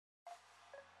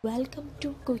Welcome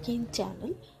to cooking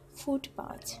channel Food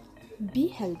Patch. Be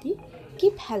healthy,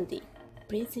 keep healthy.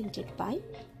 Presented by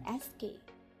SK.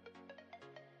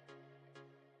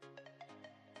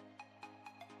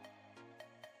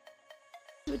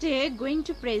 Today going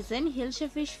to present Hilsha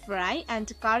fish fry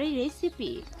and curry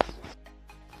recipe.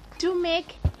 To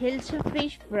make Hilsha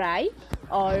fish fry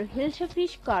or Hilsha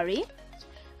fish curry,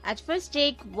 at first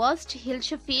take washed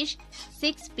Hilsha fish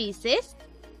 6 pieces.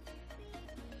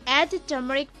 Add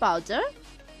turmeric powder,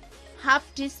 half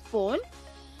teaspoon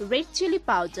red chili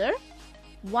powder,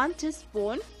 1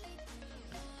 teaspoon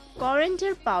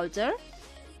coriander powder,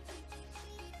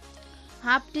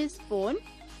 half teaspoon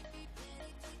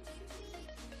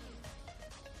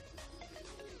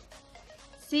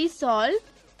sea salt,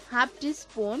 half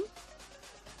teaspoon,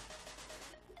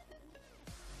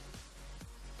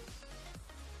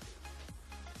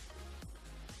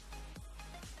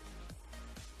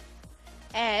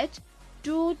 add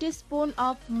 2 teaspoons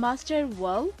of mustard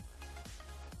oil,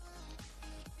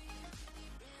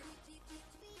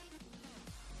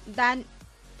 then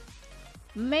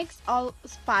mix all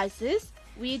spices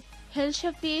with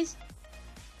Hilsha fish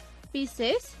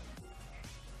pieces,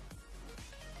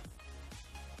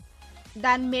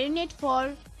 then marinate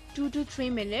for 2 to 3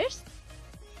 minutes.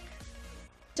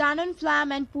 Turn on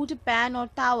flame and put a pan or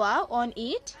tawa on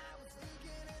it.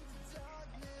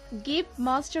 Give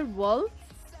mustard oil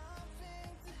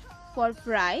for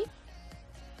fry.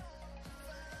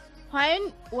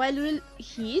 When oil will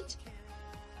heat,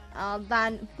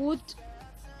 then put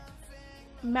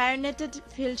marinated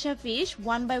Hilsha fish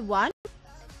one by one.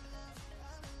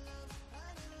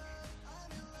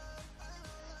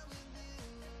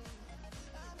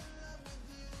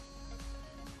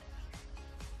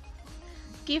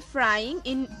 Keep frying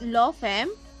in low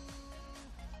flame.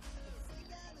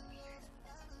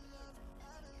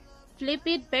 Flip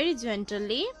it very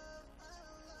gently.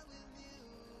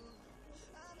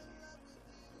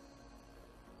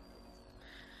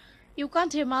 You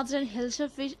can't imagine Hilsha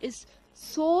fish is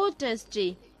so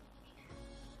tasty.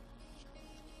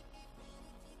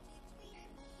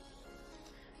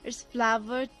 Its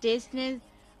flavor, tasteness,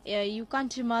 you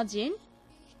can't imagine.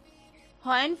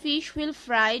 When fish will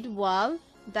fried well,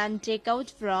 then take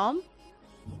out from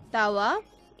tawa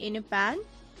in a pan.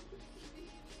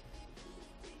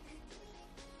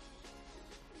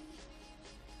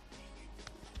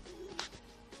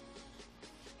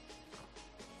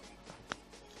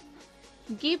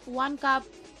 Give 1 cup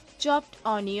chopped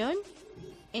onion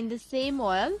in the same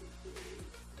oil.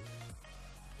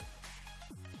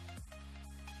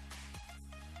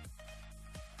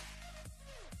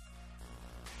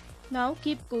 Now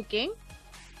keep cooking.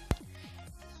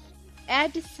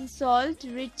 Add salt,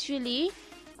 red chili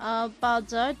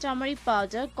powder, turmeric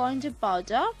powder, coriander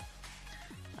powder.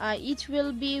 Each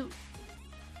will be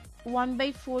 1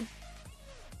 by 4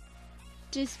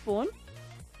 teaspoon.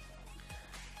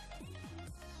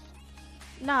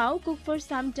 Now cook for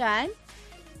some time.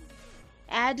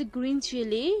 Add green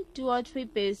chili 2 or 3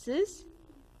 pieces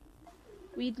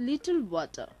with little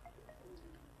water.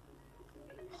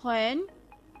 When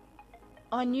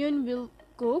onion will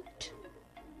cooked,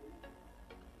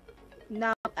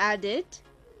 now add it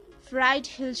fried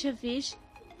Hilsha fish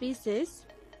pieces.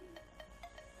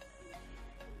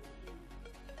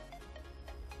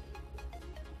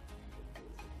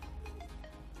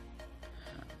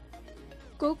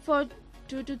 Cook for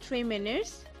 2 to 3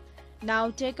 minutes. Now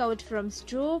take out from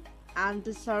stove and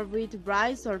serve with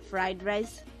rice or fried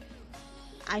rice.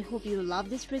 I hope you love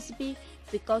this recipe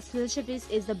because Hilsha fish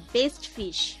is the best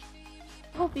fish.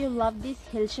 Hope you love this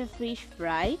Hilsha fish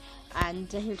fry and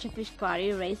Hilsha fish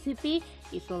curry recipe.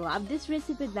 If you love this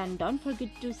recipe, then don't forget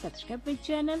to subscribe my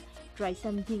channel. Try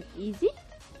something easy,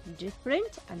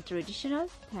 different and traditional.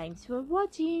 Thanks for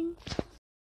watching.